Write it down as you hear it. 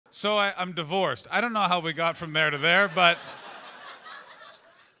So I'm divorced. I don't know how we got from there to there, but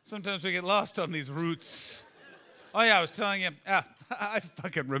sometimes we get lost on these routes. Oh yeah, I was telling you, I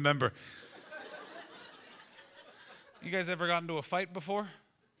fucking remember. You guys ever gotten into a fight before?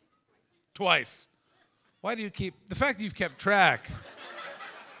 Twice. Why do you the fact that you've kept track.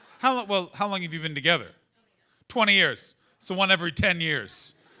 How long have you been together? 20 years. So one every 10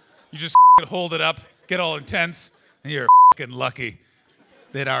 years. You just hold it up, get all intense, and you're fucking lucky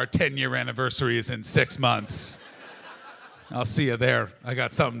that our 10-year anniversary is in 6 months. I'll see you there. I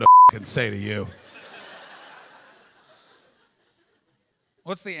got something to fucking say to you.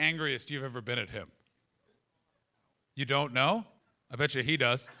 What's the angriest you've ever been at him? You don't know? I bet you he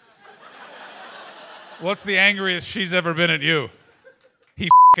does. What's the angriest she's ever been at you? He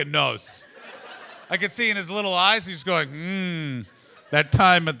fucking knows. I could see in his little eyes, he's going, that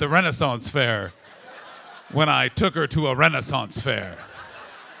time at the Renaissance Fair when I took her to a Renaissance Fair.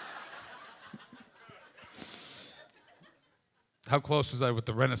 How close was I with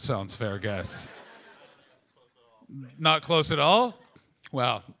the Renaissance Fair, guess? Not close at all?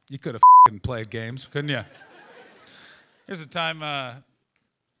 Well, you could have fucking played games, couldn't you? Here's a time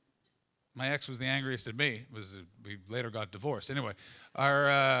my ex was the angriest at me. We later got divorced. Anyway,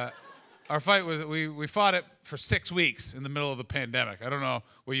 our fight was, we fought it for 6 weeks in the middle of the pandemic. I don't know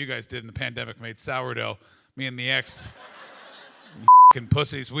what you guys did in the pandemic, made sourdough. Me and the ex, you fucking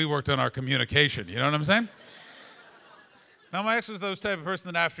pussies, we worked on our communication. You know what I'm saying? Now, my ex was those type of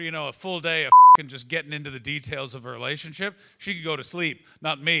person that after, a full day of fucking just getting into the details of a relationship, she could go to sleep.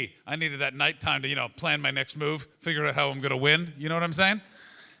 Not me. I needed that nighttime to, plan my next move, figure out how I'm going to win. You know what I'm saying?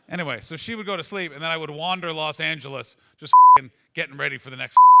 Anyway, so she would go to sleep, and then I would wander Los Angeles, just fucking getting ready for the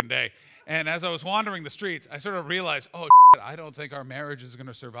next fucking day. And as I was wandering the streets, I sort of realized, oh, shit, I don't think our marriage is going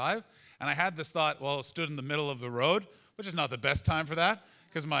to survive. And I had this thought, well, it stood in the middle of the road, which is not the best time for that,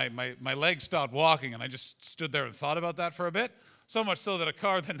 because my legs stopped walking, and I just stood there and thought about that for a bit. So much so that a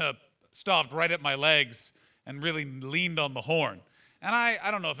car then stopped right at my legs and really leaned on the horn. And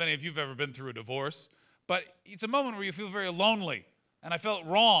I don't know if any of you have ever been through a divorce, but it's a moment where you feel very lonely. And I felt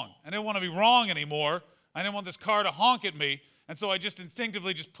wrong. I didn't want to be wrong anymore. I didn't want this car to honk at me. And so I just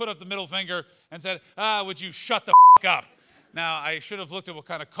instinctively just put up the middle finger and said, would you shut the fuck up? Now, I should have looked at what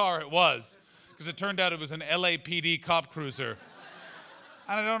kind of car it was, because it turned out it was an LAPD cop cruiser.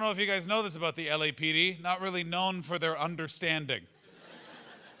 And I don't know if you guys know this about the LAPD, not really known for their understanding.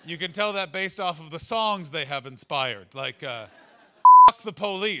 You can tell that based off of the songs they have inspired, like Fuck the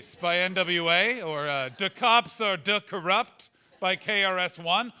Police by NWA, or De Cops Are De Corrupt by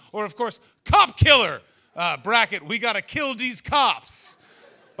KRS-One, or of course, Cop Killer, bracket, We Gotta Kill These Cops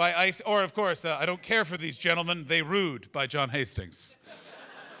by Ice, or of course, I Don't Care for These Gentlemen, They Rude by John Hastings.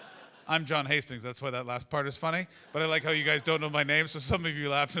 I'm John Hastings, that's why that last part is funny, but I like how you guys don't know my name, so some of you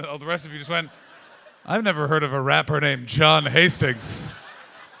laughed and all the rest of you just went, I've never heard of a rapper named John Hastings.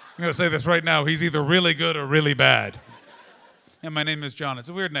 I'm gonna say this right now, he's either really good or really bad. And my name is John, it's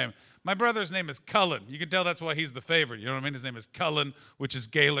a weird name. My brother's name is Cullen. You can tell that's why he's the favorite. You know what I mean? His name is Cullen, which is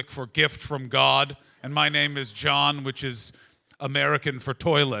Gaelic for gift from God. And my name is John, which is American for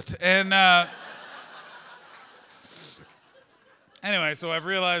toilet. And anyway, so I've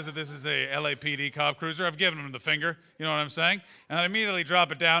realized that this is a LAPD cop cruiser. I've given him the finger, you know what I'm saying? And I immediately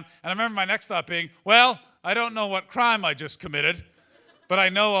drop it down. And I remember my next thought being, well, I don't know what crime I just committed, but I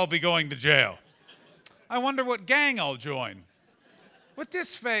know I'll be going to jail. I wonder what gang I'll join. With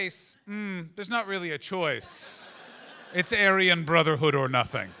this face, there's not really a choice. It's Aryan Brotherhood or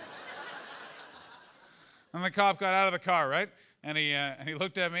nothing. And the cop got out of the car, right? And he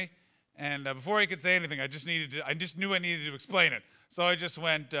looked at me, and before he could say anything, I just knew I needed to explain it. So I just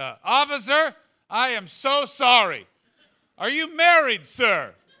went, Officer, I am so sorry. Are you married,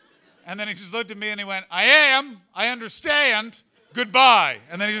 sir? And then he just looked at me and he went, I am, I understand, goodbye.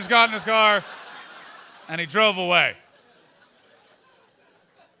 And then he just got in his car and he drove away.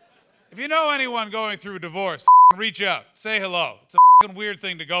 If you know anyone going through a divorce, reach out, say hello. It's a fucking weird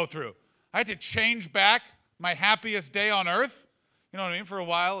thing to go through. I had to change back my happiest day on earth. You know what I mean? For a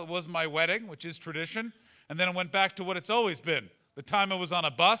while, it was my wedding, which is tradition. And then it went back to what it's always been. The time I was on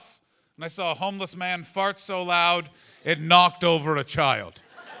a bus and I saw a homeless man fart so loud, it knocked over a child.